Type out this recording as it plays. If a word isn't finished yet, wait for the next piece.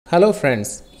Hello friends,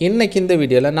 இன்னைக்கு இந்த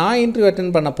வீடியோல நான் இன்டர்வியூ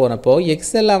அட்டெண்ட் பண்ண போறப்போ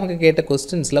எக்ஸெல் அவங்க கேட்ட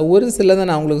क्वेश्चंसல ஒரு சிலதை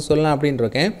நான் உங்களுக்கு சொல்லலாம் அப்படினு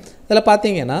இருக்கேன். இதல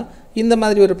பாத்தீங்கன்னா இந்த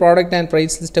மாதிரி ஒரு ப்ராடக்ட் அண்ட்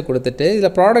பிரைஸ் லிஸ்ட் கொடுத்துட்டு இதுல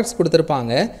ப்ராடக்ட்ஸ்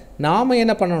கொடுத்திருப்பாங்க. நாம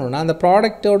என்ன பண்ணனும்னா அந்த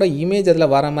ப்ராடக்ட்டோட இமேஜ் அதல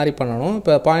வர மாதிரி பண்ணனும்.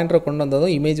 இப்போ பாயிண்டர் கொண்டு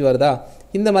வந்ததும் இமேஜ் வருதா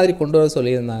இந்த மாதிரி கொண்டு வர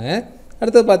சொல்லியிருந்தாங்க.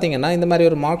 அடுத்து பாத்தீங்கன்னா இந்த மாதிரி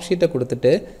ஒரு மார்க் ஷீட்டை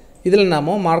கொடுத்துட்டு இதுல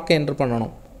நாம மார்க் என்டர்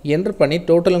பண்ணனும். என்டர் பண்ணி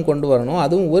டோட்டலும் கொண்டு வரணும்.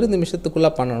 அதுவும் ஒரு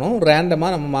நிமிஷத்துக்குள்ள பண்ணனும். ரேண்டமா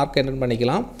நம்ம மார்க் என்டர்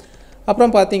பண்ணிக்கலாம்.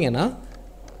 அப்புறம் பாத்தீங்கன்னா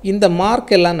இந்த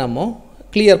மார்க் எல்லாம் நாம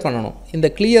கிளியர் பண்ணனும். இந்த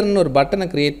கிளியர்னு ஒரு பட்டனை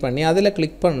கிரியேட் பண்ணி அதில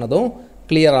கிளிக் பண்ணதும்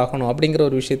கிளியர் ஆகணும் அப்படிங்கற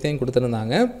ஒரு விஷயத்தையும்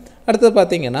கொடுத்திருந்தாங்க. அடுத்து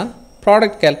பாத்தீங்கன்னா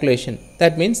ப்ராடக்ட் கால்குலேஷன்.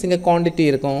 தட் மீன்ஸ் இங்க குவாண்டிட்டி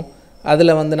இருக்கும்.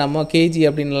 அதில வந்து நம்ம kg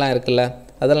அப்படினலாம் இருக்குல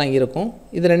அதெல்லாம் இருக்கும்.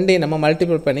 இது ரெண்டையும் நம்ம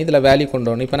மல்டிப்ளை பண்ணி இதல வேல்யூ கொண்டு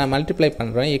வரணும். இப்போ நான் மல்டிப்ளை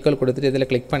பண்றேன். ஈக்குவல் கொடுத்துட்டு இதல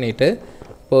கிளிக் பண்ணிட்டு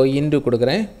இப்போ இன்டு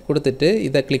கொடுக்கிறேன். கொடுத்துட்டு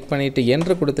இத கிளிக் பண்ணிட்டு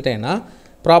என்டர் கொடுத்துட்டேனா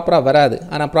ப்ராப்பரா வராது.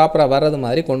 ஆனா ப்ராப்பரா வரது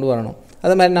மாதிரி கொண்டு வரணும்.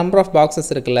 அதே மாதிரி நம்பர் ஆஃப் பாக்ஸஸ்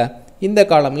இருக்குல இந்த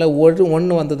காலம்ல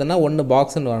 1 வந்ததுன்னா 1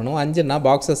 பாக்ஸ்னு வரணும் 5 னா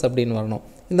பாக்ஸஸ் அப்படினு வரணும்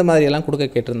இந்த மாதிரி எல்லாம் கொடுக்க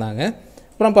கேட்டிருந்தாங்க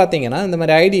அப்புறம் பாத்தீங்கன்னா இந்த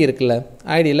மாதிரி ஐடி இருக்குல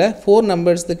ஐடில 4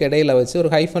 நம்பர்ஸ்க்கு இடையில வச்சு ஒரு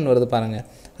ஹைஃபன் வருது பாருங்க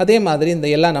அதே மாதிரி இந்த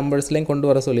எல்லா நம்பர்ஸ்லயும் கொண்டு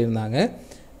வர சொல்லிருந்தாங்க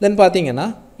தென் பாத்தீங்கன்னா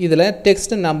இதுல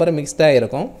டெக்ஸ்ட் நம்பர் மிக்ஸ்டா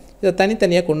இருக்கும் இத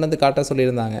தனித்தனியா கொண்டு வந்து காட்ட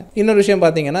சொல்லிருந்தாங்க இன்னொரு விஷயம்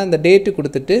பாத்தீங்கன்னா இந்த டேட்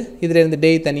கொடுத்துட்டு இதுல இருந்து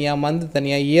டே தனியா மந்த்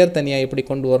தனியா இயர் தனியா எப்படி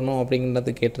கொண்டு வரணும்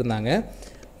அப்படிங்கறது கேட்டிருந்தாங்க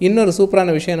இன்னொரு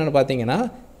சூப்பரான விஷயம் என்னன்னு பாத்தீங்கன்னா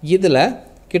இதுல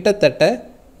கிட்டத்தட்ட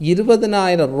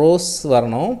 20000 ரோஸ்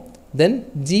வரணும் தென்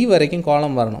G வரைக்கும்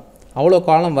காலம் வரணும் அவ்வளோ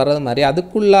காலம் வரது மாதிரி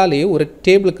அதுக்குள்ளாலே ஒரு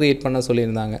டேபிள் கிரியேட் பண்ண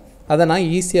சொல்லிருந்தாங்க அத நான்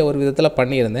ஈஸியா ஒரு விதத்துல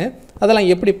பண்ணியிருந்தேன்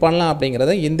அதெல்லாம் எப்படி பண்ணலாம்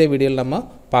அப்படிங்கறதை இந்த வீடியோல நம்ம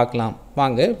பார்க்கலாம்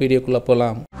வாங்க வீடியோக்குள்ள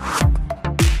போலாம்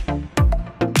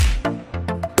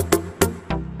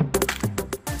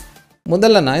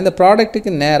முதல்ல நான் இந்த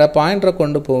ப்ராடக்ட்டுக்கு நேரா பாயிண்டரை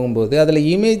கொண்டு போகும்போது அதுல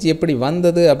இமேஜ் எப்படி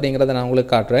வந்தது அப்படிங்கறதை நான்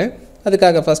உங்களுக்கு காட்றேன்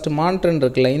அதுக்காக ஃபர்ஸ்ட் மானிட்டர்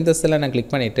இருக்குல இந்த செல்லை நான்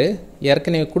கிளிக் பண்ணிட்டு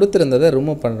ஏற்கனவே கொடுத்திருந்ததை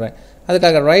ரிமூவ் பண்றேன்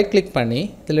அதுக்காக ரைட் கிளிக் பண்ணி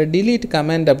இதுல delete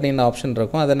comment அப்படின ஆப்ஷன்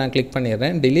இருக்கும் அதை நான் கிளிக்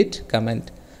பண்ணிறேன் delete comment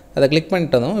அதை கிளிக்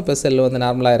பண்ணிட்டதும் இப்போ செல் வந்து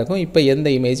நார்மலா இருக்கும் இப்போ எந்த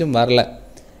இமேஜும் வரல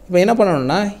இப்போ என்ன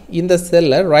பண்ணனும்னா இந்த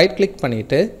செல்லை ரைட் கிளிக்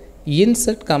பண்ணிட்டு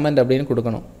insert comment அப்படினு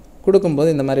கொடுக்கணும் கொடுக்கும்போது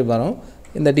இந்த மாதிரி வரும்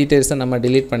இந்த டீடைல்ஸை நம்ம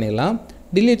delete பண்ணிடலாம்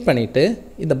delete பண்ணிட்டு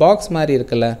இந்த பாக்ஸ் மாதிரி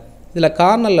இருக்குல இதுல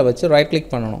கார்னர்ல வச்சு ரைட் கிளிக்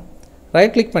பண்ணனும்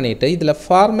ரைட் கிளிக் பண்ணிட்டு இதுல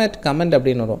ஃபார்மேட் கமெண்ட்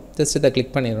அப்படினு வரும் ஜஸ்ட் இத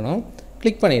கிளிக் பண்ணிரணும்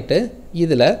கிளிக் பண்ணிட்டு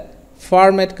இதுல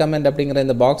ஃபார்மேட் கமெண்ட் அப்படிங்கற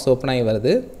இந்த பாக்ஸ் ஓபன் ஆகி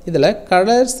வருது இதுல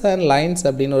கலர்ஸ் அண்ட் லைன்ஸ்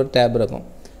அப்படின ஒரு tab இருக்கும்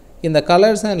இந்த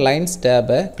colours and lines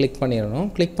tab-ஐ click பண்ணிரணும்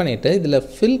click பண்ணிட்டு இதுல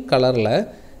fill கலர்ல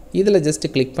இதுல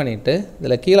ஜஸ்ட் கிளிக் பண்ணிட்டு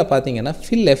இதுல கீழ பாத்தீங்கன்னா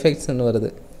fill effects ன்னு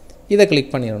வருது இத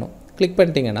கிளிக் பண்ணிரணும் கிளிக்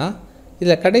பண்ணிட்டீங்கன்னா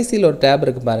இதுல கடைசில ஒரு tab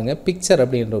இருக்கு பாருங்க picture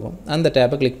அப்படினு இருக்கும் அந்த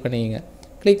tab-ஐ கிளிக் பண்ணீங்க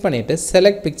கிளிக் பண்ணிட்டு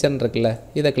select picture ன்னு இருக்குல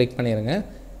இத கிளிக் பண்ணிருங்க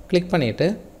கிளிக் பண்ணிட்டு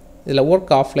இதுல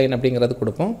work offline அப்படிங்கறது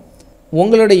கொடுப்போம்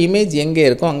உங்களோட இமேஜ் எங்க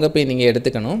இருக்கோ அங்க போய் நீங்க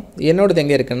எடுத்துக்கணும் என்னோடது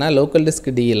எங்க இருக்குன்னா local disk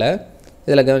D ல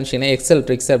இதுல கவனிச்சீங்கன்னா excel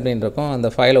tricks அப்படினு இருக்கும் அந்த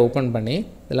ஃபைலை ஓபன் பண்ணி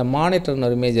இதுல மானிட்டர்னு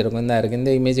ஒரு இமேஜ் இருக்கும்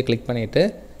இந்த இமேஜை கிளிக் பண்ணிட்டு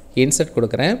இன்சர்ட்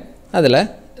கொடுக்கிறேன் அதுல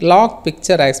lock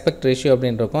picture aspect ratio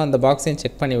அப்படினு இருக்கும் அந்த பாக்ஸையும்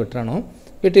செக் பண்ணி விட்டுறணும்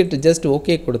விட்டுட்டு ஜஸ்ட்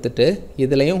ஓகே கொடுத்துட்டு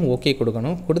இதுலயும் ஓகே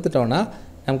கொடுக்கணும் கொடுத்துட்டோம்னா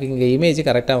நமக்கு இங்க இமேஜ்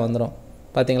கரெக்ட்டா வந்துரும்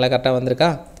பாத்தீங்களா கரெக்ட்டா வந்திருக்கா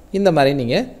இந்த மாதிரி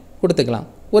நீங்க கொடுத்துக்கலாம்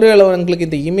ஒருவேளை உங்களுக்கு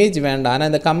இந்த இமேஜ் வேண்டாம் ஆனா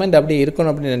இந்த கமெண்ட் அப்படியே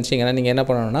இருக்கணும் அப்படி நினைச்சீங்கன்னா நீங்க என்ன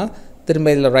பண்ணனும்னா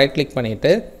திரும்ப இதல ரைட் கிளிக்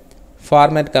பண்ணிட்டு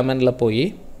ஃபார்மேட் கமெண்ட்ல போய்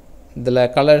இதல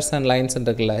கலர்ஸ் அண்ட் லைன்ஸ்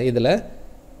இருக்குல இதல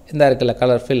இந்த இருக்குல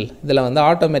கலர் ஃபில் இதல வந்து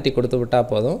ஆட்டோமேட்டிக் கொடுத்து விட்டா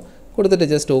போதும் கொடுத்துட்டு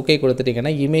ஜஸ்ட் ஓகே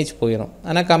கொடுத்துட்டீங்கன்னா இமேஜ் போயிடும்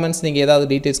ஆனா கமெண்ட்ஸ் நீங்க ஏதாவது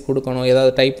டீடைல்ஸ் கொடுக்கணும்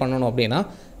ஏதாவது டைப் பண்ணனும் அப்படினா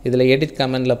இதல எடிட்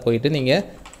கமெண்ட்ல போய்ட்டு நீங்க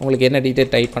உங்களுக்கு என்ன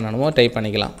டீடைல் டைப் பண்ணனுமோ டைப்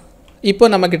பண்ணிக்கலாம் இப்போ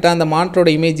நமக்கிட்ட அந்த மானிட்டரோட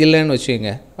இமேஜ் இல்லன்னு வெச்சுங்க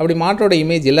அப்படி மானிட்டரோட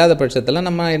இமேஜ் இல்லாத பட்சத்துல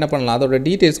நம்ம என்ன பண்ணலாம் அதோட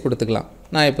டீடைல்ஸ் கொடுத்துக்கலாம்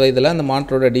நான் இப்போ இதல அந்த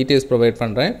மானிட்டரோட டீடைல்ஸ் ப்ரொவைட்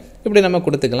பண்றேன் இப்படி நம்ம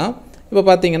கொடுத்துக்கலாம் இப்போ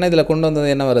பாத்தீங்கன்னா இதல கொண்டு வந்தது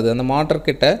என்ன வருது அந்த மானிட்டர்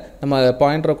கிட்ட நம்ம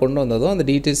பாயிண்டரை கொண்டு வந்ததும் அந்த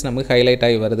டீடைல்ஸ் நமக்கு ஹைலைட்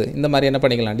ஆகி வருது இந்த மாதிரி என்ன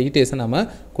பண்ணிக்கலாம் டீடைல்ஸ் நம்ம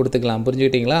கொடுத்துக்கலாம்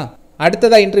புரிஞ்சுக்கிட்டீங்களா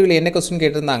அடுத்ததா இன்டர்வியூல என்ன क्वेश्चन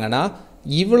கேட்டிருந்தாங்கன்னா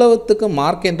இவ்வளவுத்துக்கு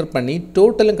மார்க் என்டர் பண்ணி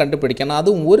டோட்டலும் கண்டுபிடிக்கணும்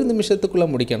அதுவும் ஒரு நிமிஷத்துக்குள்ள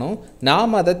முடிக்கணும்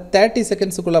நாம அத 30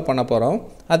 செகண்ட்ஸ்க்குள்ள பண்ண போறோம்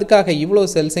அதுக்காக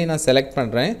இவ்வளவு செல்ஸை நான் செலக்ட்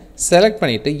பண்றேன் செலக்ட்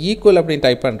பண்ணிட்டு ஈக்குவல் அப்படி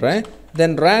டைப் பண்றேன்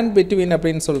then rand between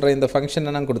அப்படினு சொல்ற இந்த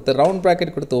ஃபங்க்ஷனை நான் கொடுத்து ரவுண்ட்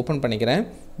பிராக்கெட் கொடுத்து ஓபன் பண்ணிக்கிறேன்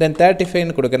then 35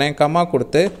 ன்னு கொடுக்கிறேன் கமா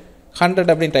கொடுத்து 100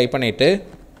 அப்படி டைப் பண்ணிட்டு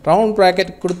ரவுண்ட்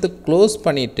பிராக்கெட் கொடுத்து க்ளோஸ்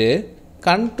பண்ணிட்டு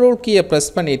கண்ட்ரோல் கீயை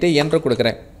பிரஸ் பண்ணிட்டு என்டர்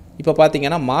கொடுக்கிறேன் இப்போ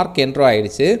பாத்தீங்கன்னா மார்க் என்டர்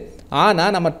ஆயிடுச்சு ஆனா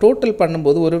நம்ம டோட்டல்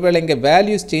பண்ணும்போது ஒருவேளை இங்க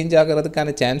வேல்யூஸ் சேஞ்ச் ஆகிறதுக்கான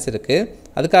சான்ஸ் இருக்கு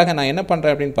அதுக்காக நான் என்ன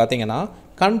பண்றேன் அப்படினு பாத்தீங்கன்னா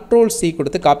கண்ட்ரோல் C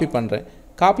கொடுத்து காப்பி பண்றேன்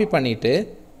காப்பி பண்ணிட்டு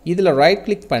இதுல ரைட்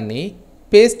கிளிக் பண்ணி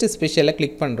பேஸ்ட் ஸ்பெஷலை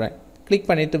கிளிக் பண்றேன் கிளிக்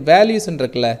பண்ணிட்டு வேல்யூஸ்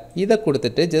இருக்குல இத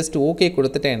கொடுத்துட்டு ஜஸ்ட் ஓகே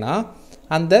கொடுத்துட்டேனா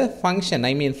அந்த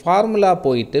ஃபங்க்ஷன் ஃபார்முலா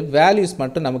போயிட்டு வேல்யூஸ்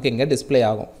மட்டும் நமக்கு இங்கே டிஸ்ப்ளே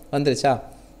ஆகும். வந்துருச்சா?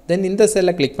 தென் இந்த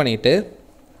செல்லை கிளிக் பண்ணிவிட்டு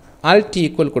Alt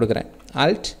ஈக்குவல் கொடுக்குறேன்.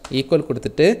 Alt ஈக்குவல்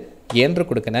கொடுத்துட்டு என்ட்ரு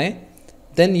கொடுக்குறேன்.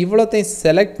 தென் இவ்வளோத்தையும்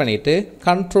செலக்ட் பண்ணிவிட்டு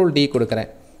Ctrl D கொடுக்குறேன்.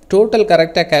 டோட்டல்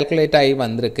கரெக்டாக கால்குலேட் ஆகி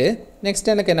வந்திருக்கு. நெக்ஸ்ட்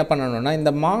எனக்கு என்ன பண்ணணும்னா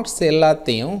இந்த மார்க்ஸ்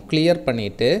எல்லாத்தையும் கிளியர்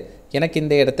பண்ணிவிட்டு எனக்கு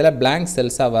இந்த இடத்துல blank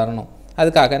செல்ஸாக வரணும்.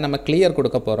 அதுக்காக நம்ம கிளியர்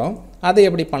கொடுக்க போகிறோம். அதை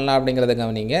எப்படி பண்ணலாம் அப்படிங்கிறத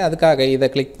கவனிங்க. அதுக்காக இதை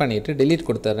கிளிக் பண்ணிவிட்டு delete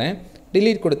கொடுத்துட்றேன்.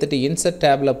 delete கொடுத்துட்டு இன்சர்ட்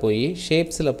டேபில் போய்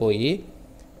ஷேப்ஸில் போய்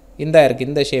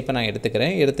இந்த ஷேப்பை நான்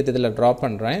எடுத்துக்கிறேன். எடுத்துகிட்டு இதில் ட்ரா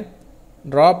பண்ணுறேன்.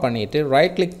 ட்ரா பண்ணிவிட்டு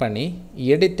ரைட் கிளிக் பண்ணி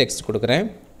எடிட் டெக்ஸ்ட் கொடுக்குறேன்.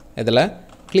 இதில்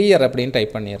கிளியர் அப்படின்னு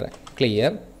டைப் பண்ணிடுறேன்.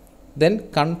 கிளியர். தென்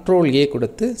Ctrl A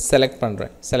கொடுத்து செலக்ட்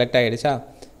பண்ணுறேன். செலக்ட் ஆகிடுச்சா?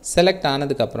 செலக்ட்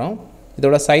ஆனதுக்கப்புறம்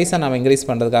இதோட சைஸை நான் இன்க்ரீஸ்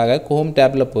பண்ணுறதுக்காக ஹோம்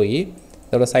டேப்பில் போய்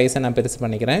இதோட சைஸை நான் பெருசு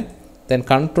பண்ணிக்கிறேன். தென்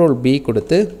Ctrl B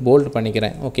கொடுத்து போல்ட்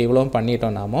பண்ணிக்கிறேன். ஓகே, இவ்வளவும்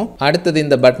பண்ணிட்டோம் நாம. அடுத்தது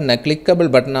இந்த பட்டனை கிளிக்கபிள்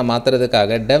பட்டனாக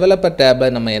மாற்றுறதுக்காக டெவலப்பர் டேப்பை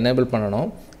நம்ம எனேபிள் பண்ணணும்.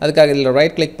 அதுக்காக இதில்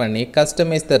ரைட் கிளிக் பண்ணி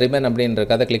கஸ்டமைஸ் த ரிப்பன்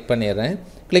அப்படின்றதுக்கு அதை கிளிக் பண்ணிடுறேன்.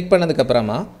 கிளிக்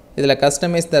பண்ணதுக்கப்புறமா இதில்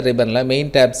கஸ்டமைஸ் த ரிப்பனில் மெயின்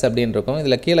டேப்ஸ் அப்படின்னு இருக்கும்.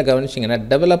 இதில் கீழே கவனிச்சிங்கன்னா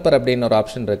டெவலப்பர் அப்படின்னு ஒரு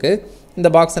ஆப்ஷன் இருக்குது. இந்த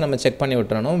பாக்ஸை நம்ம செக் பண்ணி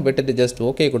விட்டுறணும். விட்டுட்டு ஜஸ்ட்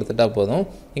ஓகே கொடுத்துட்டா போதும்.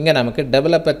 இங்கே நமக்கு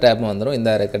டெவலப்பர் டேப் வந்துடும். இந்த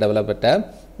இருக்குது டெவலப்பர் டேப்.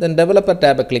 தென் டெவலப்பர்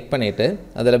டேப்பை கிளிக் பண்ணிவிட்டு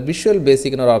அதில் விஷுவல்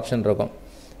பேசிக்னு ஒரு ஆப்ஷன் இருக்கும்.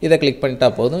 இதை கிளிக் பண்ணிட்டா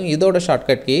போதும். இதோட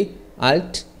ஷார்ட்கட் கீ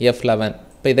Alt F11.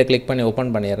 இப்போ இதை கிளிக் பண்ணி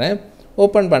ஓப்பன் பண்ணிடுறேன்.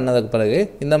 ஓப்பன் பண்ணதுக்கு பிறகு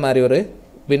இந்த மாதிரி ஒரு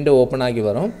விண்டோ ஓப்பன் ஆகி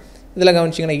வரும். இதில்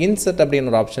கவனிச்சிங்கன்னா இன்சர்ட் அப்படின்னு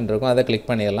ஒரு ஆப்ஷன் இருக்கும். அதை கிளிக்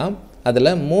பண்ணிடலாம். அதில்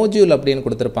மோஜூல் அப்படின்னு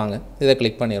கொடுத்துருப்பாங்க. இதை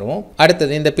கிளிக் பண்ணிடுவோம்.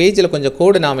 அடுத்தது இந்த பேஜில் கொஞ்சம்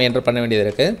கோடு நாம் என்டர் பண்ண வேண்டியது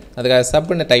இருக்குது. அதுக்காக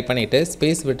சப்னு டைப் பண்ணிவிட்டு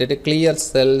ஸ்பேஸ் விட்டுட்டு கிளியர்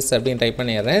செல்ஸ் அப்படின்னு டைப்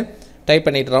பண்ணிடுறேன். டைப்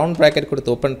பண்ணிவிட்டு ரவுண்ட் ப்ராக்கெட்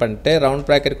கொடுத்து ஓப்பன் பண்ணிட்டு ரவுண்ட்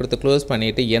ப்ராக்கெட் கொடுத்து க்ளோஸ்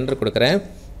பண்ணிவிட்டு என்ட்ரு கொடுக்குறேன்.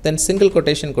 தென் சிங்கிள்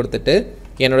கொட்டேஷன் கொடுத்துட்டு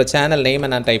என்னோடய சேனல் நேமை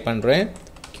நான் டைப் பண்ணுறேன்.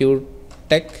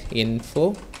 QTech Info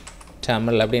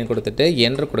Tamil அப்படின்னு கொடுத்துட்டு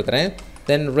என்ட்ரு கொடுக்குறேன்.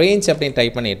 தென் ரேஞ்ச் அப்படின்னு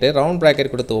டைப் பண்ணிவிட்டு ரவுண்ட்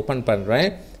ப்ராக்கெட் கொடுத்து ஓப்பன் பண்ணுறேன்.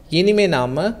 இனிமேல்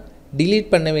நாம் delete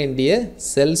பண்ண வேண்டிய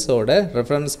செல்ஸோட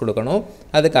ரெஃபரன்ஸ் கொடுக்கணும்.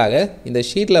 அதுக்காக இந்த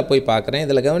ஷீட்டில் போய் பார்க்குறேன்.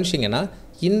 இதில் கவனிச்சிங்கன்னா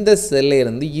இந்த செல்லில்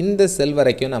இருந்து இந்த செல்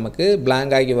வரைக்கும் நமக்கு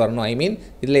blank ஆகி வரணும்.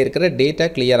 இதில் இருக்கிற டேட்டா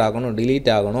கிளியர் ஆகணும்,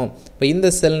 delete ஆகணும். இப்போ இந்த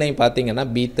செல் நேம் பார்த்தீங்கன்னா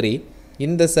B3,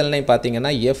 இந்த செல் நேம்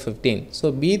பார்த்தீங்கன்னா F15. ஸோ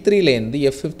B3லேருந்து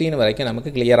F15 வரைக்கும்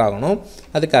நமக்கு கிளியர் ஆகணும்.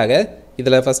 அதுக்காக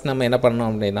இதில் ஃபஸ்ட் நம்ம என்ன பண்ணணும்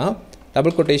அப்படின்னா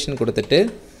டபுள் கொட்டேஷன் கொடுத்துட்டு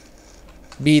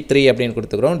B3 அப்படின்னு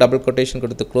கொடுத்துக்கிறோம். டபுள் கொட்டேஷன்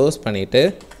கொடுத்து க்ளோஸ் பண்ணிவிட்டு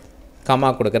கமா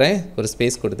கொடுக்குறேன். ஒரு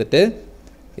ஸ்பேஸ் கொடுத்துட்டு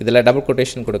இதில் டபுள்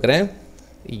கொட்டேஷன் கொடுக்குறேன்.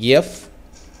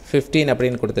 F15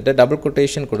 அப்படின்னு கொடுத்துட்டு டபுள்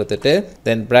கொட்டேஷன் கொடுத்துட்டு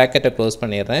தென் ப்ராக்கெட்டை க்ளோஸ்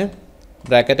பண்ணிடுறேன்.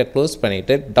 ப்ராக்கெட்டை க்ளோஸ்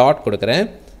பண்ணிவிட்டு டாட் கொடுக்குறேன்.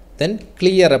 தென்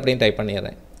கிளியர் அப்படின்னு டைப்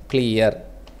பண்ணிடுறேன். கிளியர்.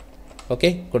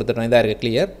 ஓகே கொடுத்துட்டோம். இதாக இருக்குது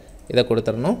கிளியர். இதை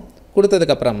கொடுத்துடணும்.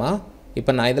 கொடுத்ததுக்கப்புறமா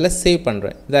இப்போ நான் இதில் சேவ்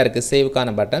பண்ணுறேன். இதாக இருக்குது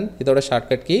சேவுக்கான பட்டன். இதோட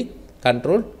shortcut key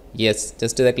Ctrl S.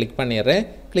 Just இதை கிளிக் பண்ணிடுறேன்.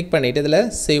 கிளிக் பண்ணிவிட்டு இதில்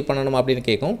சேவ் பண்ணணும் அப்படின்னு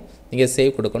கேட்கும். நீங்கள்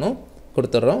சேவ் கொடுக்கணும்.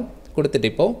 கொடுத்துட்றோம். கொடுத்துட்டு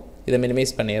இப்போது இதை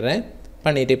மினிமைஸ் பண்ணிடுறேன்.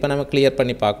 பண்ணிவிட்டு இப்போ நம்ம கிளியர்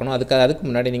பண்ணி பார்க்கணும். அதுக்கு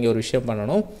முன்னாடி நீங்கள் ஒரு விஷயம்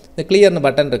பண்ணணும். இந்த கிளியர்னு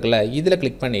பட்டன் இருக்குல்ல, இதில்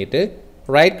கிளிக் பண்ணிவிட்டு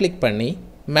ரைட் கிளிக் பண்ணி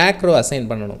மேக்ரோ அசைன்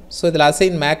பண்ணணும். ஸோ இதில்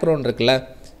அசைன் மேக்ரோன்னு இருக்குல்ல,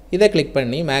 இதை கிளிக்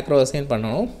பண்ணி மேக்ரோ அசைன்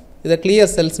பண்ணணும். இதை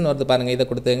கிளியர் செல்ஸ்னு வருது பாருங்கள், இதை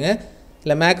கொடுத்துங்க.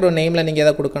 இல்லை மேக்ரோ நேமில் நீங்கள்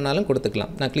எதை கொடுக்கணுனாலும்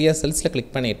கொடுத்துக்கலாம். நான் கிளியர் செல்ஸில்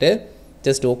கிளிக் பண்ணிவிட்டு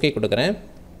ஜஸ்ட் ஓகே கொடுக்குறேன்.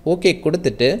 ஓகே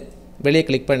கொடுத்துட்டு வெளியே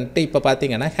கிளிக் பண்ணிவிட்டு இப்போ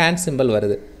பார்த்தீங்கன்னா ஹேண்ட் சிம்பிள்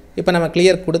வருது. இப்போ நம்ம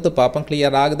கிளியர் கொடுத்து பார்ப்போம்.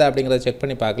 கிளியர் ஆகுதா அப்படிங்கிறத செக்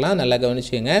பண்ணி பார்க்கலாம். நல்லா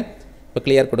கவனிச்சுங்க. இப்போ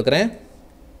கிளியர் கொடுக்குறேன்.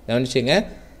 கவனிச்சுங்க,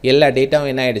 எல்லா டேட்டாவும்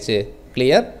என்ன ஆகிடுச்சு?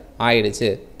 கிளியர் ஆகிடுச்சு.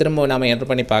 திரும்பவும் நாம் என்ட்ரு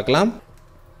பண்ணி பார்க்கலாம்.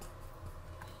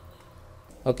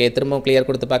 ஓகே திரும்பவும் கிளியர்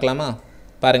கொடுத்து பார்க்கலாமா?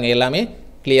 பாருங்கள் எல்லாமே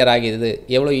கிளியர் ஆகிடுது.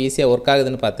 எவ்வளோ ஈஸியாக ஒர்க்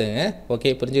ஆகுதுன்னு பார்த்துங்க.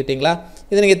 ஓகே புரிஞ்சுக்கிட்டிங்களா?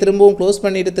 இதை நீங்கள் திரும்பவும் க்ளோஸ்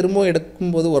பண்ணிவிட்டு திரும்பவும்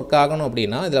எடுக்கும்போது ஒர்க் ஆகணும்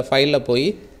அப்படின்னா இதில் ஃபைலில் போய்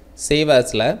சேவ்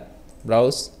ஆஸில்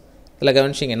ப்ரௌஸ் இதில்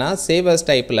கவனிச்சிங்கன்னா சேவ் ஆஸ்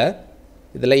டைப்பில்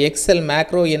இதில் எக்ஸல்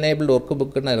மேக்ரோ எனேபிள்டு ஒர்க்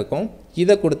புக்குன்னு இருக்கும்.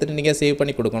 இதை கொடுத்துட்டு நீங்கள் சேவ்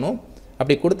பண்ணி கொடுக்கணும்.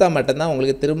 அப்படி கொடுத்தா மட்டும்தான்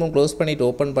உங்களுக்கு திரும்பவும் க்ளோஸ் பண்ணிவிட்டு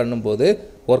ஓப்பன் பண்ணும்போது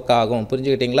ஒர்க் ஆகும்.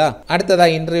 புரிஞ்சுக்கிட்டிங்களா?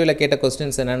 அடுத்ததாக இன்டர்வியூவில் கேட்ட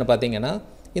கொஸ்டின்ஸ் என்னென்னு பார்த்தீங்கன்னா,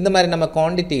 இந்த மாதிரி நம்ம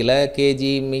குவான்டிட்டியில்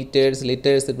கேஜி, மீட்டர்ஸ்,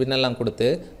 லிட்டர்ஸ் இப்படின்னெல்லாம் கொடுத்து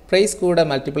ப்ரைஸ் கூட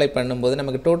மல்டிப்ளை பண்ணும்போது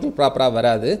நமக்கு டோட்டல் ப்ராப்பராக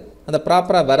வராது. அந்த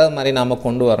ப்ராப்பராக வர மாதிரி நாம்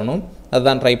கொண்டு வரணும்.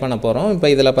 அதுதான் ட்ரை பண்ண போகிறோம். இப்போ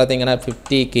இதில் பார்த்தீங்கன்னா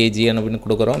 50 kg அப்படின்னு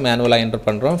கொடுக்குறோம். மேனுவலாக என்டர்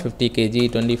பண்ணுறோம். 50 kg,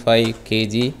 25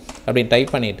 kg அப்படின்னு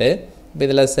டைப் பண்ணிவிட்டு இப்போ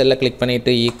இதில் செல்லை கிளிக்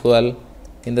பண்ணிவிட்டு ஈக்குவல்,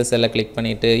 இந்த செல்லை கிளிக்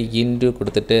பண்ணிவிட்டு இன்டு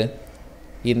கொடுத்துட்டு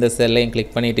இந்த செல்லையும்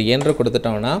கிளிக் பண்ணிவிட்டு என்ட்ரு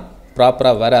கொடுத்துட்டோம்னா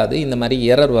ப்ராப்பராக வராது. இந்த மாதிரி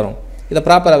எரர் வரும். இதை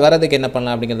ப்ராப்பராக வரதுக்கு என்ன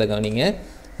பண்ணலாம் அப்படிங்கிறத கவனிங்க.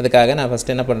 அதுக்காக நான்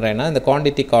ஃபஸ்ட்டு என்ன பண்ணுறேன்னா இந்த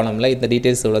குவான்டிட்டி காலமில் இந்த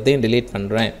டீட்டெயில்ஸ் உள்ளதையும் டிலீட்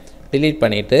பண்ணுறேன். டிலீட்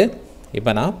பண்ணிவிட்டு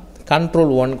இப்போ நான்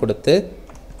Ctrl 1 கொடுத்து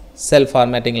செல்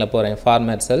ஃபார்மேட்டிங்கில் போகிறேன்.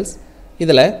 ஃபார்மேட் செல்ஸ்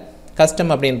இதில்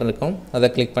கஸ்டம் அப்படின்னு இருக்கும். அதை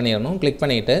கிளிக் பண்ணிடணும். கிளிக்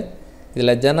பண்ணிவிட்டு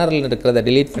இதில் ஜெனரல் இருக்கிறத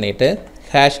டிலீட் பண்ணிவிட்டு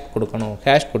ஹேஷ் கொடுக்கணும்.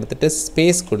 ஹேஷ் கொடுத்துட்டு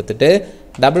ஸ்பேஸ் கொடுத்துட்டு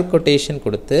டபுள் கொட்டேஷன்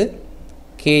கொடுத்து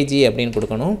கேஜி அப்படின்னு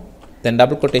கொடுக்கணும். தென்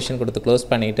டபுள் கொட்டேஷன் கொடுத்து க்ளோஸ்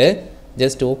பண்ணிவிட்டு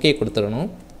ஜஸ்ட் ஓகே கொடுத்துடணும்.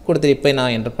 கொடுத்துட்டு இப்போ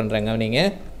நான் என்டர் பண்ணுறேங்க.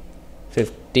 நீங்கள்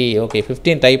 50 ஓகே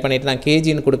 15 டைப் பண்ணிவிட்டு நான்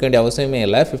கேஜின்னு கொடுக்க வேண்டிய அவசியமே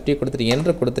இல்லை. 50 கொடுத்துட்டு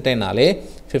என்ட்ரு கொடுத்துட்டேனாலே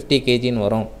 50 கேஜின்னு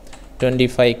வரும்.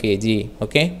 25 kg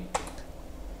ஓகே.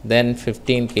 தென்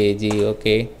 15 kg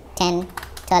ஓகே. 10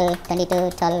 12 22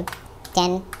 12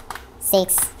 10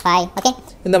 6 5 ஓகே.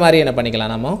 இந்த மாதிரி என்ன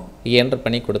பண்ணிக்கலாம், நம்ம என்டர்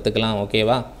பண்ணி கொடுத்துக்கலாம்.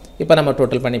 ஓகேவா? இப்போ நம்ம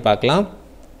டோட்டல் பண்ணி பார்க்கலாம்.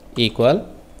 ஈக்குவல்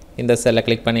இந்த செல்லை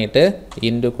கிளிக் பண்ணிவிட்டு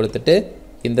இன்டு கொடுத்துட்டு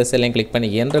இந்த செல்லையும் கிளிக் பண்ணி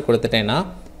என்ட்ரு கொடுத்துட்டேன்னா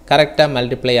கரெக்டாக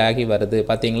மல்டிப்ளை ஆகி வருது.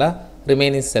 பார்த்தீங்களா?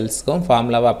 ரிமைனிங் செல்ஸ்க்கும்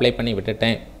ஃபார்முலாவை அப்ளை பண்ணி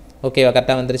விட்டுட்டேன். ஓகேவா?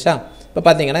 கரெக்டாக வந்துருச்சா? இப்போ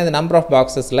பார்த்தீங்கன்னா இந்த நம்பர் ஆஃப்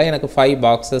பாக்ஸஸில் எனக்கு 5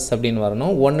 பாக்ஸஸ் அப்படின்னு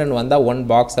வரணும். 1ன்னு வந்தால் 1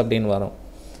 பாக்ஸ் அப்படின்னு வரும்.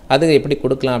 அது எப்படி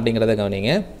கொடுக்கலாம் அப்படிங்கிறத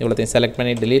கவனிங்க. இவ்வளோத்தையும் செலக்ட்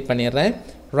பண்ணி delete பண்ணிடுறேன்.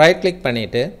 ரைட் கிளிக்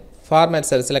பண்ணிவிட்டு ஃபார்மேட்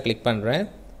செல்ஸில் கிளிக் பண்ணுறேன்.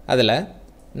 அதில்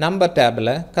நம்பர்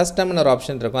டேபில் கஸ்டம்னு ஒரு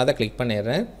ஆப்ஷன் இருக்கும், அதை கிளிக்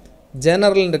பண்ணிடுறேன்.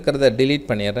 ஜெனரல் இருக்கிறத delete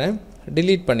பண்ணிடுறேன்.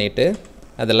 delete பண்ணிவிட்டு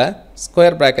அதில்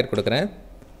ஸ்கொயர் ப்ராக்கெட் கொடுக்குறேன்.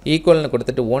 ஈக்குவல்னு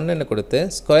கொடுத்துட்டு 1ன்னு கொடுத்து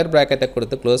ஸ்கொயர் ப்ராக்கெட்டை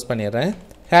கொடுத்து க்ளோஸ் பண்ணிடுறேன்.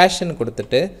 ஹேஷ்ன்னு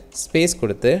கொடுத்துட்டு ஸ்பேஸ்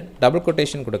கொடுத்து டபுள்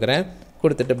கொட்டேஷன் கொடுக்குறேன்.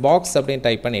 கொடுத்துட்டு பாக்ஸ் அப்படின்னு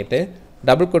டைப் பண்ணிவிட்டு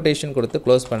டபுள் கொட்டேஷன் கொடுத்து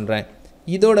க்ளோஸ் பண்ணுறேன்.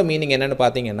 இதோட மீனிங் என்னென்னு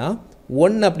பார்த்தீங்கன்னா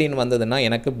 1 அப்படின்னு வந்ததுன்னா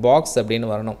எனக்கு பாக்ஸ் அப்படின்னு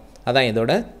வரணும். அதான்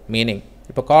இதோட மீனிங்.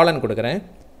 இப்போ காலன் கொடுக்குறேன்.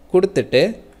 கொடுத்துட்டு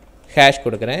ஹேஷ்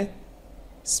கொடுக்குறேன்.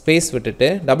 ஸ்பேஸ் விட்டுட்டு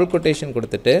டபுள் கொட்டேஷன்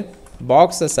கொடுத்துட்டு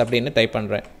பாக்ஸஸ் அப்படின்னு டைப்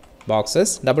பண்ணுறேன்.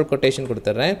 பாக்ஸஸ் டபுள் கொட்டேஷன்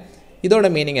கொடுத்துட்றேன். இதோட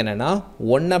மீனிங் என்னென்னா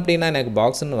 1 அப்படின்னா எனக்கு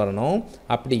பாக்ஸ்ன்னு வரணும்,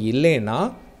 அப்படி இல்லைன்னா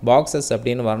பாக்ஸஸ்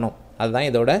அப்படின்னு வரணும். அதுதான்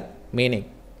இதோட மீனிங்.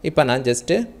 இப்போ நான்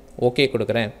ஜஸ்ட்டு ஓகே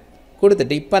கொடுக்குறேன்.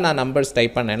 கொடுத்துட்டு இப்போ நான் நம்பர்ஸ்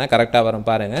டைப் பண்ணேன்னா கரெக்டாக வரும்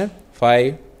பாருங்கள். 5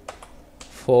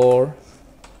 4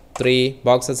 3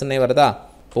 பாக்ஸஸ்ன்னே வருதா?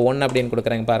 இப்போ 1 அப்படின்னு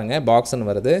கொடுக்குறேங்க பாருங்கள், பாக்ஸ்ன்னு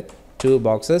வருது. 2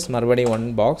 பாக்ஸஸ், மறுபடியும் 1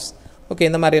 பாக்ஸ். ஓகே,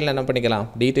 இந்த மாதிரியெல்லாம் என்ன பண்ணிக்கலாம்,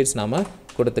 டீட்டெயில்ஸ் நாம்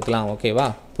கொடுத்துக்கலாம். ஓகேவா?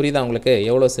 புரியுதா உங்களுக்கு?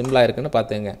 எவ்வளோ சிம்பிளாக இருக்குன்னு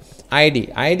பார்த்துங்க.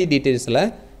 ஐடி டீட்டெயில்ஸில்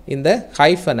இந்த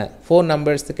ஹைஃபனை 4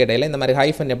 நம்பர்ஸுக்கு இடையில் இந்த மாதிரி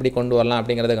ஹைஃபன் எப்படி கொண்டு வரலாம்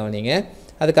அப்படிங்கிறத கவனிங்க.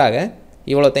 அதுக்காக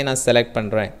இவ்வளோத்தையும் நான் செலக்ட்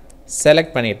பண்ணுறேன்.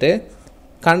 செலக்ட் பண்ணிவிட்டு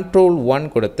Ctrl 1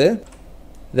 கொடுத்து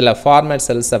இதில் ஃபார்மேட்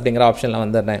செல்ஸ் அப்படிங்கிற ஆப்ஷனில்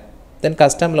வந்துடுறேன். தென்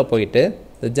கஸ்டமில் போயிட்டு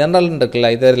இது ஜென்ரல்னு இருக்குல்ல,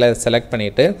 இதில் செலக்ட்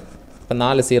பண்ணிவிட்டு இப்போ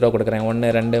 4 0 கொடுக்குறேன்.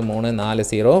 1 2 3 4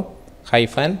 0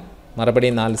 ஹைஃபன்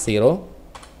மறுபடியும் 4 0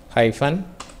 ஹைஃபன்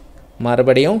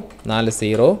மறுபடியும் 4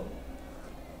 0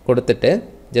 கொடுத்துட்டு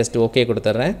ஜஸ்ட் ஓகே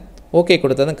கொடுத்துட்றேன். ஓகே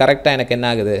கொடுத்ததும் கரெக்டாக எனக்கு என்ன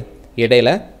ஆகுது,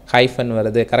 இடையில் ஹைஃபன்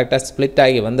வருது, கரெக்டாக ஸ்ப்ளிட்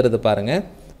ஆகி வந்துடுது பாருங்கள்.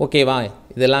 ஓகேவா?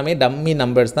 இது எல்லாமே டம்மி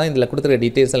நம்பர்ஸ் தான். இதில் கொடுத்துருக்க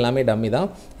டீட்டெயில்ஸ் எல்லாமே டம்மி தான்,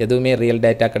 எதுவுமே ரியல்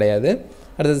டேட்டா கிடையாது.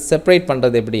 அடுத்தது செப்பரேட்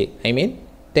பண்ணுறது எப்படி,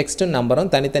 டெக்ஸ்ட்டும் நம்பரும்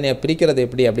தனித்தனியாக பிரிக்கிறது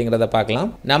எப்படி அப்படிங்கிறத பார்க்கலாம்.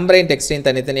 நம்பரையும் டெக்ஸ்ட்டையும்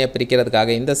தனித்தனியாக பிரிக்கிறதுக்காக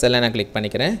இந்த செல்லை நான் கிளிக்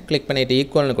பண்ணிக்கிறேன். கிளிக் பண்ணிவிட்டு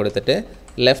ஈக்குவல்னு கொடுத்துட்டு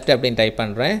லெஃப்ட் அப்படின்னு டைப்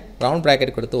பண்ணுறேன். ரவுண்ட்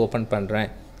ப்ராக்கெட் கொடுத்து ஓப்பன் பண்ணுறேன்.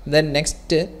 தென்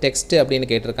நெக்ஸ்ட்டு டெக்ஸ்ட்டு அப்படின்னு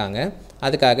கேட்டிருக்காங்க.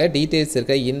 அதுக்காக டீட்டெயில்ஸ்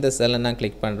இருக்க இந்த செல்லை நான்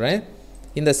கிளிக் பண்ணுறேன்.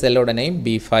 இந்த செல்லோட நேம்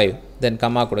B5. தென்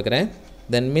கம்மா கொடுக்குறேன்.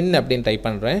 தென் மின் அப்படின்னு டைப்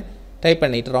பண்ணுறேன். டைப்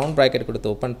பண்ணிவிட்டு ரவுண்ட் ப்ராக்கெட் கொடுத்து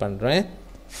ஓப்பன் பண்ணுறேன்.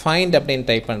 ஃபைண்ட் அப்படின்னு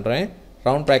டைப் பண்ணுறேன்.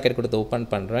 ரவுண்ட் ப்ராக்கெட் கொடுத்து ஓப்பன்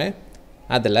பண்ணுறேன்.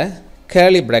 அதில்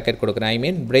கேர்லி ப்ராக்கெட்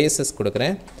கொடுக்குறேன், பிரேசஸ்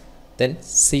கொடுக்குறேன். தென்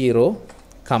 0,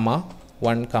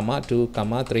 1, 2,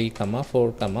 3, 4,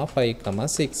 5,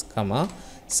 6,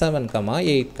 7,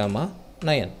 8,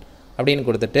 9 அப்படின்னு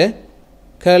கொடுத்துட்டு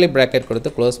கேர்லி ப்ராக்கெட் கொடுத்து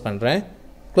க்ளோஸ் பண்ணுறேன்.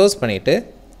 க்ளோஸ் பண்ணிவிட்டு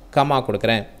கம்மா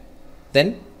கொடுக்குறேன்.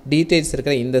 தென் டீட்டெயில்ஸ்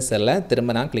இருக்கிற இந்த செல்லை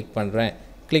திரும்ப நான் கிளிக் பண்ணுறேன்.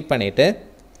 கிளிக் பண்ணிவிட்டு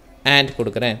அண்ட்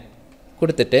கொடுக்குறேன்.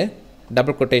 கொடுத்துட்டு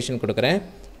டபுள் கொட்டேஷன் கொடுக்குறேன்.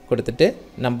 கொடுத்துட்டு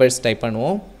நம்பர்ஸ் டைப்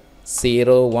பண்ணுவோம்.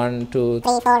 0 1 2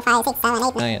 3 4 5 6 7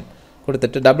 8 9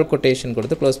 கொடுத்துட்டு டபுள் கொட்டேஷன்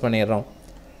கொடுத்து க்ளோஸ் பண்ணிடுறோம்.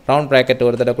 ரவுண்ட் ப்ராக்கெட்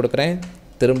ஒரு தடவை கொடுக்குறேன்.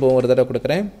 திரும்பவும் ஒரு தடவை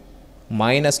கொடுக்குறேன்.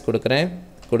 மைனஸ் கொடுக்குறேன்.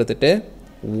 கொடுத்துட்டு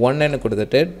 1ன்னு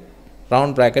கொடுத்துட்டு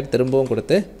ரவுண்ட் ப்ராக்கெட் திரும்பவும்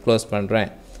கொடுத்து க்ளோஸ் பண்ணுறேன்.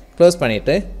 க்ளோஸ்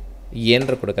பண்ணிவிட்டு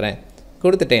என்ட்ரு கொடுக்குறேன்.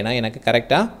 கொடுத்துட்டேன்னா எனக்கு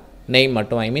கரெக்டாக நெய்ம்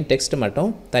மட்டும் டெக்ஸ்ட்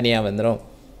மட்டும் தனியாக வந்துடும்.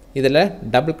 இதில்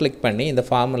டபுள் கிளிக் பண்ணி இந்த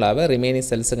ஃபார்முலாவை ரிமைனிங்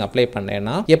செல்ஸுக்கு அப்ளை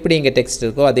பண்ணேன்னா எப்படி இங்கே டெக்ஸ்ட்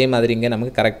இருக்கோ அதே மாதிரி இங்கே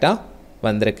நமக்கு கரெக்டாக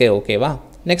வந்திருக்கு. ஓகேவா?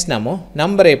 நெக்ஸ்ட் நம்ம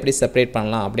நம்பரை எப்படி செப்பரேட்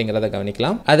பண்ணலாம் அப்படிங்கிறத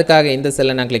கவனிக்கலாம். அதுக்காக இந்த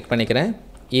செல்லை நான் கிளிக் பண்ணிக்கிறேன்.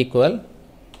 ஈக்குவல்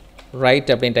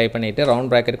ரைட் அப்படின்னு டைப் பண்ணிவிட்டு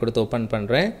ரவுண்ட் ப்ராக்கெட் கொடுத்து ஓப்பன்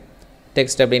பண்ணுறேன்.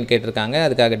 டெக்ஸ்ட் அப்படின்னு கேட்டிருக்காங்க.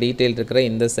 அதுக்காக டீட்டெயில் இருக்கிற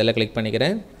இந்த செல்லை கிளிக்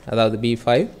பண்ணிக்கிறேன். அதாவது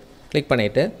B5 கிளிக்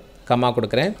பண்ணிவிட்டு கம்மா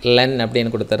கொடுக்குறேன். லென்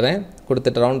அப்படின்னு கொடுத்துட்றேன்.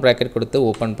 கொடுத்துட்டு ரவுண்ட் ப்ராக்கெட் கொடுத்து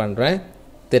ஓப்பன் பண்ணுறேன்.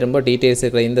 திரும்ப டீட்டெயில்ஸ்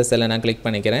இருக்கிற இந்த செல்லை நான் கிளிக்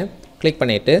பண்ணிக்கிறேன். கிளிக்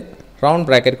பண்ணிவிட்டு ரவுண்ட்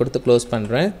ப்ராக்கெட் கொடுத்து க்ளோஸ்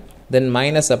பண்ணுறேன். தென்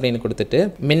மைனஸ் அப்படின்னு கொடுத்துட்டு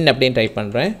மின் அப்படின்னு டைப்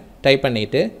பண்ணுறேன். டைப்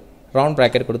பண்ணிவிட்டு ரவுண்ட்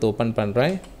ப்ராக்கெட் கொடுத்து ஓப்பன்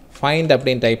பண்ணுறேன். ஃபைண்ட்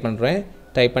அப்படின்னு டைப் பண்ணுறேன்.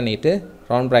 டைப் பண்ணிவிட்டு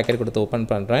ரவுண்ட் ப்ராக்கெட் கொடுத்து ஓப்பன்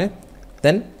பண்ணுறேன்.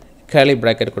 தென் கேர்லி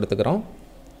ப்ராக்கெட் கொடுத்துக்கிறோம்.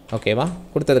 ஓகேவா?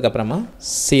 கொடுத்ததுக்கப்புறமா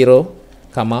 0,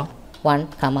 1,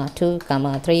 2,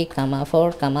 3, 4,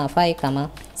 5,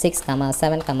 6,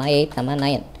 7, 8,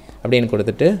 9 அப்படின்னு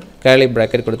கொடுத்துட்டு கேர்லி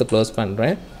ப்ராக்கெட் கொடுத்து க்ளோஸ்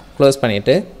பண்ணுறேன். க்ளோஸ்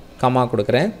பண்ணிவிட்டு கமா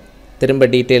கொடுக்குறேன். திரும்ப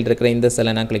டீட்டெயில் இருக்கிற இந்த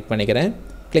செல்லை நான் கிளிக் பண்ணிக்கிறேன்.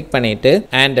 கிளிக் பண்ணிவிட்டு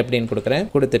and அப்படின்னு கொடுக்குறேன்.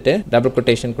 கொடுத்துட்டு டபுள்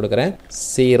கொட்டேஷன் கொடுக்குறேன்.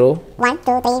 0 1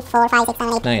 2 3 4 5 6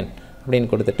 7 8 9 அப்படின்னு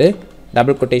கொடுத்துட்டு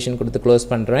டபுள் கொட்டேஷன் கொடுத்து க்ளோஸ்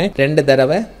பண்ணுறேன். 2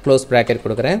 தடவை க்ளோஸ் ப்ராக்கெட்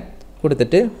கொடுக்குறேன்.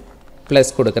 கொடுத்துட்டு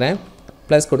ப்ளஸ் கொடுக்குறேன்.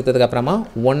 ப்ளஸ் கொடுத்ததுக்கப்புறமா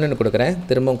 1ன்னு கொடுக்குறேன்.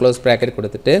 திரும்பவும் க்ளோஸ் ப்ராக்கெட்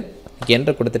கொடுத்துட்டு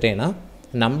என்ட்ரு கொடுத்துட்டேன்னா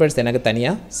நம்பர்ஸ் எனக்கு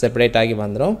தனியாக செப்பரேட் ஆகி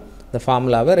வந்துடும். இந்த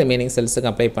ஃபார்முலாவை ரிமைனிங் செல்ஸுக்கு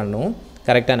அப்ளை பண்ணுவோம்.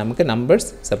 கரெக்டாக நமக்கு நம்பர்ஸ்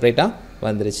செப்பரேட்டாக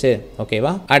வந்துருச்சு.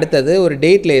 ஓகேவா? அடுத்தது ஒரு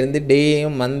டேட்டில் இருந்து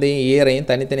டேயும் மந்தையும் இயரையும்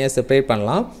தனித்தனியாக செப்பரேட்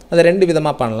பண்ணலாம். அதை 2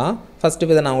 விதமாக பண்ணலாம். ஃபஸ்ட்டு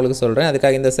விதம் நான் உங்களுக்கு சொல்கிறேன்.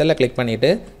 அதுக்காக இந்த செல்லை கிளிக்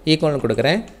பண்ணிவிட்டு ஈக்குவல்னு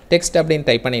கொடுக்குறேன். டெக்ஸ்ட் அப்படின்னு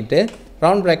டைப் பண்ணிவிட்டு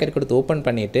ரவுண்ட் ப்ராக்கெட் கொடுத்து ஓப்பன்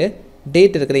பண்ணிவிட்டு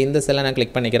டேட் இருக்கிற இந்த செல்லை நான்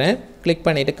கிளிக் பண்ணிக்கிறேன். கிளிக்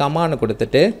பண்ணிவிட்டு கமான்னு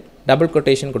கொடுத்துட்டு டபுள்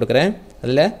கொட்டேஷன் கொடுக்குறேன்.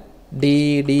 அதில் டி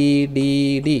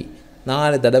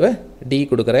 4 தடவை டி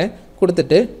கொடுக்குறேன்.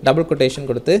 கொடுத்துட்டு டபுள் கொட்டேஷன்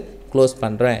கொடுத்து க்ளோஸ்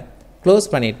பண்ணுறேன். க்ளோஸ்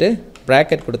பண்ணிவிட்டு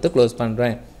ப்ராக்கெட் கொடுத்து க்ளோஸ்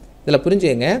பண்ணுறேன். இதில்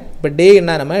புரிஞ்சுங்க. இப்போ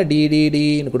டேன்னா நம்ம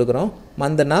டின்னு கொடுக்குறோம்.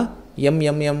 மந்த்னா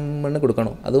எம்னு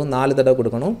கொடுக்கணும். அதுவும் 4 தடவை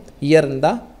கொடுக்கணும். இயர்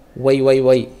இருந்தால்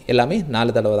ஒய் எல்லாமே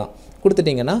 4 தடவை தான்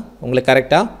கொடுத்துட்டிங்கன்னா உங்களுக்கு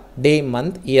கரெக்டாக டே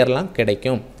மந்த் இயர்லாம்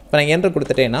கிடைக்கும். இப்போ நான் என்ட்ரு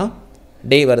கொடுத்துட்டேன்னா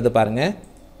டே வருது பாருங்கள்.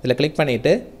 இதில் கிளிக்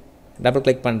பண்ணிவிட்டு டபுள்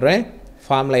கிளிக் பண்ணுறேன்.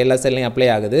 ஃபார்மில் எல்லா செல்லையும் அப்ளை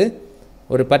ஆகுது.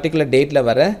 ஒரு பர்டிகுலர் டேட்டில்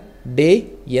வர டே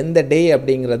எந்த டே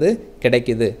அப்படிங்கிறது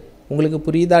கிடைக்குது. உங்களுக்கு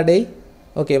புரியுதா டே?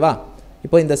 ஓகேவா?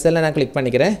 இப்போ இந்த செல்லை நான் கிளிக்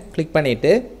பண்ணிக்கிறேன். கிளிக்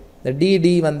பண்ணிவிட்டு இந்த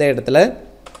டி வந்த இடத்துல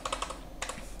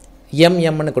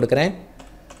எம்னு கொடுக்குறேன்.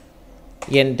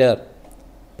 என்டர்.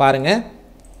 பாருங்கள்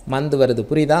மந்த் வருது.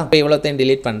 புரியுதா? இப்போ இவ்வளோத்தையும்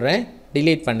டிலீட் பண்ணுறேன்.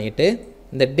 டிலீட் பண்ணிவிட்டு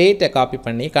இந்த டேட்டை காப்பி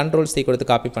பண்ணி Ctrl+C கொடுத்து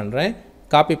காப்பி பண்ணுறேன்.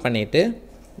 காப்பி பண்ணிவிட்டு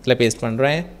இதில் பேஸ்ட்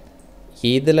பண்ணுறேன்.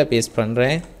 இதில் பேஸ்ட்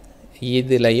பண்ணுறேன்.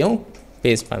 இதுலையும்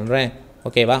பேஸ்ட் பண்ணுறேன்.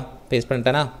 ஓகேவா? பேஸ்ட்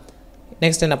பண்ணிட்டேன்னா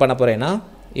நெக்ஸ்ட் என்ன பண்ண போகிறேன்னா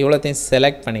இவ்வளோத்தையும்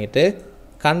செலக்ட் பண்ணிவிட்டு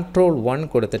Ctrl+1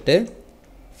 கொடுத்துட்டு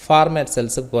ஃபார்மேட்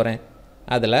செல்ஸுக்கு போகிறேன்.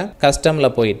 அதில்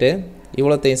கஸ்டமில் போயிட்டு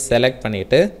இவ்வளோத்தையும் செலக்ட்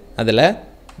பண்ணிவிட்டு அதில்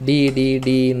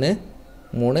டின்னு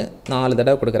 4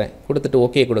 தடவை கொடுக்குறேன். கொடுத்துட்டு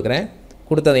ஓகே கொடுக்குறேன்.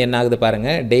 கொடுத்தது என்ன ஆகுது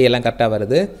பாருங்கள். டே எல்லாம் கரெக்டாக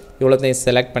வருது. இவ்வளோத்தையும்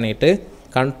செலக்ட் பண்ணிவிட்டு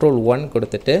Ctrl+1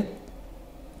 கொடுத்துட்டு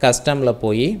கஸ்டமில்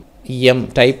போய் எம்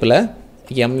டைப்பில்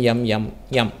எம்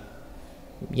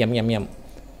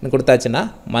கொடுத்தாச்சுன்னா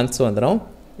மந்த்ஸ் வந்துடும்.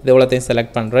 இது எவ்வளோத்தையும்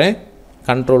செலக்ட் பண்ணுறேன்.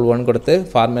 Ctrl+1 கொடுத்து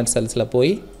ஃபார்மேட் செல்ஸில்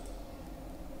போய்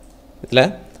இதில்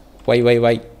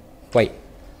ஒய்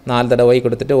 4 தடவை ஒய்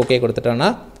கொடுத்துட்டு ஓகே கொடுத்துட்டோன்னா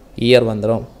இயர்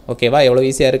வந்துடும். ஓகேவா? எவ்வளோ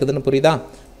ஈஸியாக இருக்குதுன்னு புரியுதா?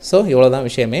 ஸோ இவ்வளோ தான்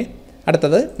விஷயமே.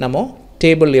 அடுத்தது நம்ம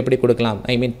டேபிள் எப்படி கொடுக்கலாம்,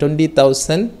 ஐ மீன்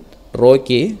 20,000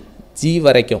 ரோக்கு ஜி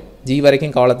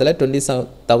வரைக்கும் காலத்தில்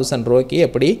 20,000 ரோக்கு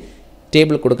எப்படி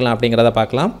டேபிள் கொடுக்கலாம் அப்படிங்கிறத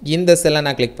பார்க்கலாம். இந்த செல்லை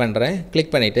நான் கிளிக் பண்ணுறேன்.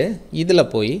 கிளிக் பண்ணிவிட்டு இதில்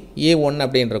போய் A1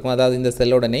 அப்படின்னு இருக்கும். அதாவது இந்த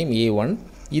செல்லோட நேம் A1.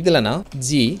 இதில் நான்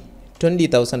ஜி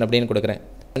 20,000 அப்படின்னு கொடுக்குறேன்.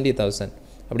 20,000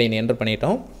 அப்படின்னு என்ட்ரு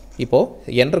பண்ணிட்டோம்.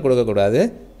 இப்போது என்ட்ரு கொடுக்கக்கூடாது.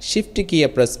 ஷிஃப்ட் கீயை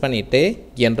ப்ரெஸ் பண்ணிவிட்டு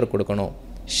என்ட்ரு கொடுக்கணும்.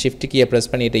 ஷிஃப்ட் கீயை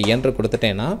ப்ரெஸ் பண்ணிவிட்டு என்ட்ரு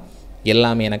கொடுத்துட்டேன்னா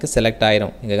எல்லாமே எனக்கு செலக்ட்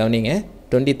ஆயிரும். இங்கே கவனிங்க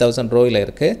 20,000 ரோவில்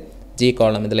இருக்குது. ஜி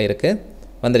காலம் இதில் இருக்குது.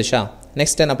 வந்துருச்சா?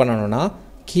 நெக்ஸ்ட் என்ன பண்ணணும்னா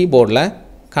கீபோர்டில்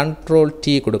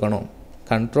Ctrl+T கொடுக்கணும்.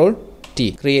 Ctrl+T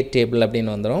கிரியேட் டேபிள்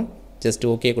அப்படின்னு வந்துடும். ஜஸ்ட்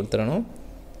ஓகே கொடுத்துடணும்.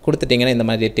 கொடுத்துட்டிங்கன்னா இந்த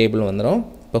மாதிரி டேபிள் வந்துடும்.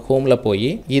 இப்போ ஹோமில் போய்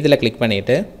இதில் கிளிக்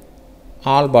பண்ணிவிட்டு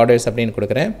ஆல் பார்டர்ஸ் அப்படின்னு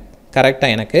கொடுக்குறேன்.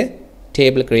 கரெக்டாக எனக்கு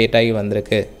டேபிள் க்ரியேட் ஆகி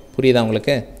வந்திருக்கு. புரியுதா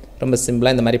உங்களுக்கு? ரொம்ப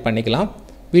சிம்பிளாக இந்த மாதிரி பண்ணிக்கலாம்.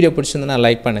 வீடியோ பிடிச்சிருந்தனா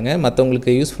லைக் பண்ணுங்கள்.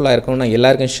 மற்றவங்களுக்கு யூஸ்ஃபுல்லாக இருக்கும்னா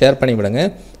எல்லாருக்கும் ஷேர் பண்ணி விடுங்க.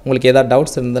 உங்களுக்கு ஏதாவது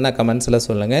டவுட்ஸ் இருந்ததுன்னா கமெண்ட்ஸில்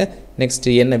சொல்லுங்கள்.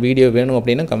 நெக்ஸ்ட்டு என்ன வீடியோ வேணும்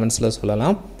அப்படின்னு கமெண்ட்ஸில்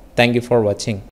சொல்லலாம். தேங்க்யூ ஃபார் வாட்சிங்.